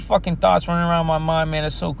fucking thoughts running around my mind, man.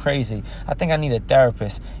 It's so crazy. I think I need a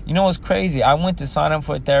therapist. You know what's crazy? I went to sign up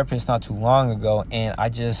for a therapist not too long ago, and I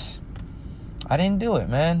didn't do it,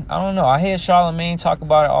 man. I don't know. I hear Charlamagne talk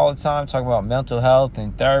about it all the time, talk about mental health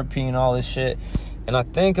and therapy and all this shit. And I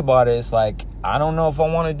think about it, it's like, I don't know if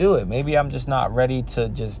I want to do it. Maybe I'm just not ready to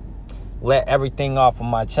just let everything off of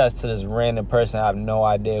my chest to this random person. I have no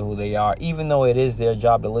idea who they are, even though it is their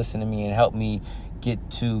job to listen to me and help me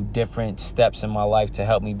get to different steps in my life to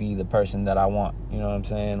help me be the person that I want. You know what I'm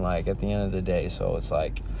saying? Like, at the end of the day. So it's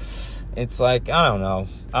like, I don't know.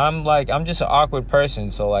 I'm just an awkward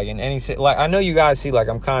person. So, like, in any, like, I know you guys see, like,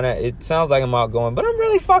 it sounds like I'm outgoing, but I'm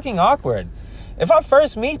really fucking awkward. If I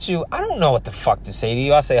first meet you, I don't know what the fuck to say to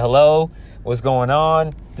you. I say, hello, what's going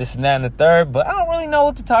on, this and that and the third, but I don't really know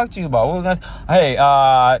what to talk to you about. Hey,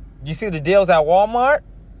 you see the deals at Walmart?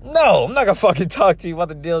 No, I'm not gonna fucking talk to you about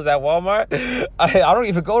the deals at Walmart. I don't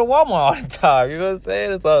even go to Walmart all the time. You know what I'm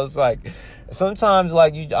saying? So it's like, sometimes,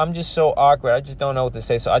 like, I'm just so awkward. I just don't know what to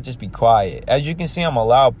say, so I just be quiet. As you can see, I'm a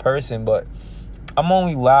loud person, but I'm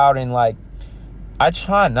only loud in, like, I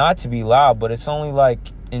try not to be loud, but it's only, like,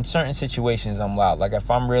 in certain situations I'm loud. Like, if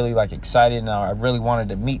I'm really, like, excited and I really wanted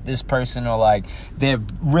to meet this person, or, like, they're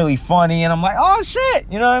really funny and I'm like, oh,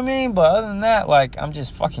 shit, you know what I mean? But other than that, like, I'm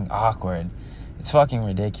just fucking awkward. It's fucking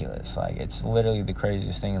ridiculous. Like, it's literally the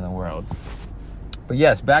craziest thing in the world. But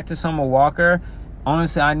yes, back to Summer Walker.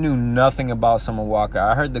 Honestly, I knew nothing about Summer Walker.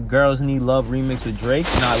 I heard the Girls Need Love remix with Drake,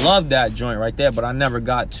 and I love that joint right there, but I never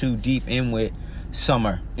got too deep in with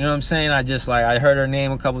Summer. You know what I'm saying? I heard her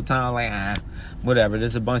name a couple times, like, whatever.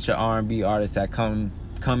 There's a bunch of R&B artists that come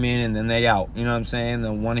in and then they out. You know what I'm saying?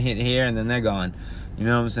 The one hit here and then they're gone. You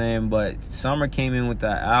know what I'm saying? But Summer came in with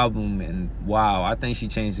that album, and wow, I think she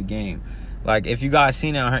changed the game. Like, if you guys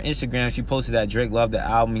seen it on her Instagram, she posted that Drake loved the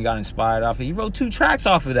album. He got inspired off it. He wrote 2 tracks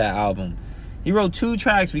off of that album. He wrote 2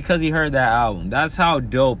 tracks because he heard that album. That's how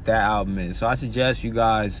dope that album is. So I suggest you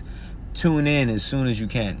guys tune in as soon as you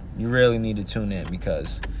can. You really need to tune in,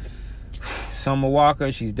 because Summer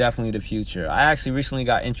Walker, she's definitely the future. I actually recently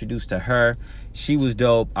got introduced to her. She was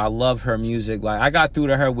dope. I love her music. Like, I got through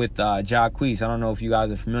to her with Jacquees. I don't know if you guys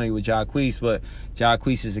are familiar with Jacquees, but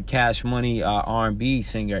Jacquees is a Cash Money R&B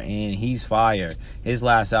singer, and he's fire. His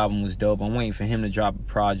last album was dope. I'm waiting for him to drop a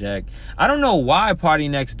project. I don't know why Party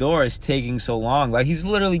Next Door is taking so long. Like, he's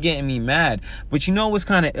literally getting me mad. But you know what's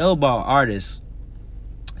kind of ill about artists,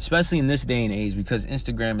 especially in this day and age, because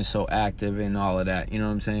Instagram is so active and all of that, you know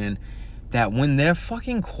what I'm saying? That when they're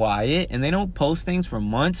fucking quiet and they don't post things for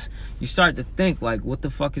months, you start to think, like, what the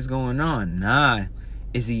fuck is going on? Nah.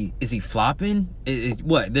 Is he flopping?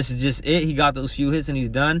 What? This is just it? He got those few hits and he's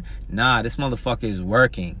done? Nah, this motherfucker is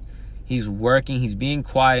working. He's working. He's being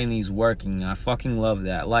quiet and he's working. I fucking love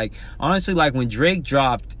that. Like, honestly, like, when Drake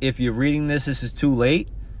dropped, if you're reading this is too late,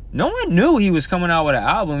 no one knew he was coming out with an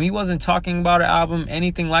album. He wasn't talking about an album,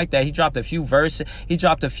 anything like that. He dropped a few verses. He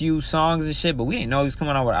dropped a few songs and shit, but we didn't know he was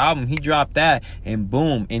coming out with an album. He dropped that, and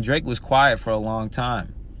boom. And Drake was quiet for a long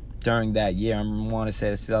time during that year. I want to say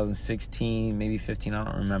it's 2016, maybe 15. I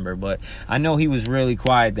don't remember. But I know he was really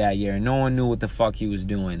quiet that year, and no one knew what the fuck he was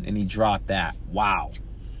doing. And he dropped that. Wow.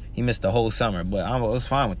 He missed the whole summer, but I was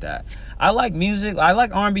fine with that. I like music. I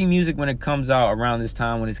like R&B music when it comes out around this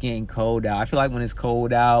time when it's getting cold out. I feel like when it's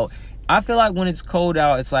cold out,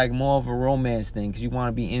 it's like more of a romance thing, because you want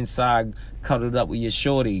to be inside cuddled up with your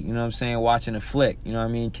shorty, you know what I'm saying, watching a flick, you know what I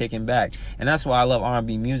mean, kicking back. And that's why I love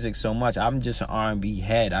R&B music so much. I'm just an R&B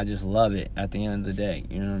head. I just love it at the end of the day,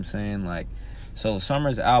 you know what I'm saying? Like, so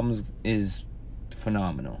Summer's album is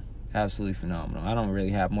phenomenal. Absolutely phenomenal. I don't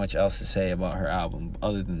really have much else to say about her album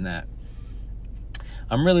other than that.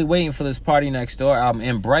 I'm really waiting for this Party Next Door album.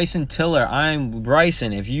 And Bryson Tiller, I'm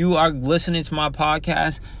Bryson. If you are listening to my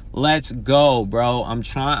podcast, let's go, bro.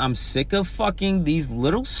 I'm sick of fucking these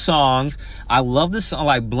little songs. I love this song,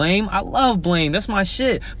 like Blame. I love Blame. That's my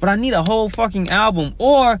shit. But I need a whole fucking album,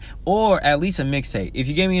 or at least a mixtape. If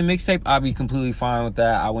you gave me a mixtape, I'd be completely fine with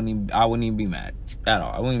that. I wouldn't even be mad at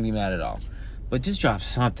all. I wouldn't be mad at all. But just drop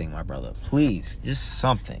something, my brother. Please. Just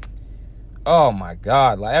something. Oh, my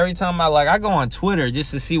God. Like, every time I go on Twitter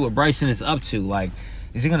just to see what Bryson is up to. Like,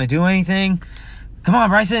 is he going to do anything? Come on,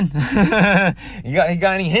 Bryson. you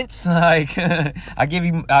got any hints? Like, I'll give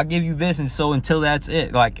you this, and so until that's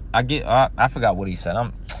it. Like, I forgot what he said.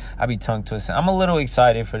 I be tongue twisting. I'm a little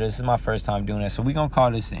excited for this. This is my first time doing this, so we're going to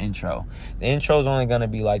call this the intro. The intro is only going to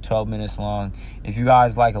be like 12 minutes long. If you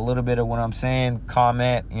guys like a little bit of what I'm saying,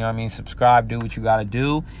 comment, you know what I mean, subscribe, do what you got to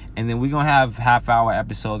do, and then we're going to have half-hour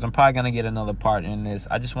episodes. I'm probably going to get another part in this.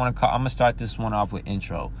 I'm going to start this one off with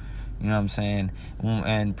intro. You know what I'm saying?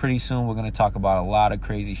 And pretty soon we're going to talk about a lot of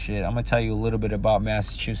crazy shit. I'm going to tell you a little bit about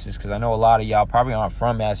Massachusetts because I know a lot of y'all probably aren't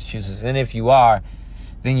from Massachusetts. And if you are,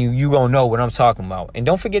 then you going to know what I'm talking about. And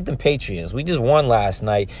don't forget them Patriots. We just won last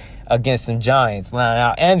night against them Giants.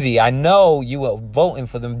 Now, Envy, I know you were voting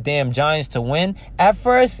for them damn Giants to win. At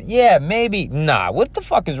first, yeah, maybe. Nah, what the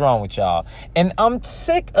fuck is wrong with y'all? And I'm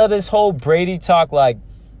sick of this whole Brady talk. Like,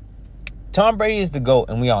 Tom Brady is the GOAT,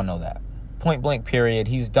 and we all know that. Point blank, period.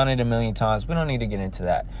 He's done it a million times. We don't need to get into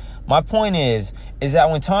that. My point is that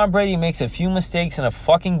when Tom Brady makes a few mistakes in a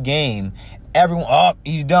fucking game, everyone, oh,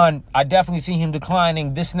 he's done. I definitely see him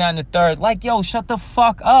declining, this and that and the third. Like, yo, shut the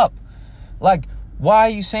fuck up. Like, why are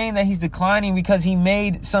you saying that he's declining because he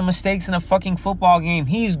made some mistakes in a fucking football game?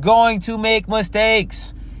 He's going to make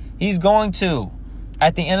mistakes. He's going to.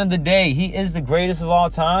 At the end of the day, he is the greatest of all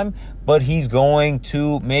time, but he's going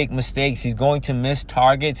to make mistakes. He's going to miss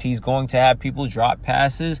targets. He's going to have people drop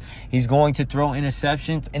passes. He's going to throw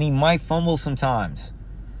interceptions, and he might fumble sometimes.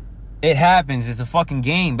 It happens. It's a fucking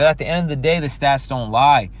game. But at the end of the day, the stats don't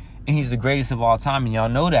lie. And he's the greatest of all time, and y'all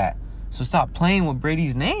know that. So stop playing with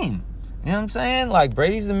Brady's name. You know what I'm saying? Like,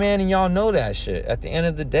 Brady's the man, and y'all know that shit at the end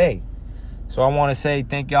of the day. So I want to say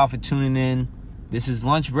thank y'all for tuning in. This is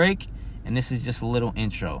Lunch Break. And this is just a little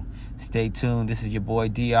intro. Stay tuned. This is your boy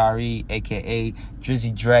DRE, a.k.a.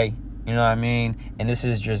 Drizzy Dre. You know what I mean? And this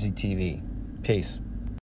is Drizzy TV. Peace.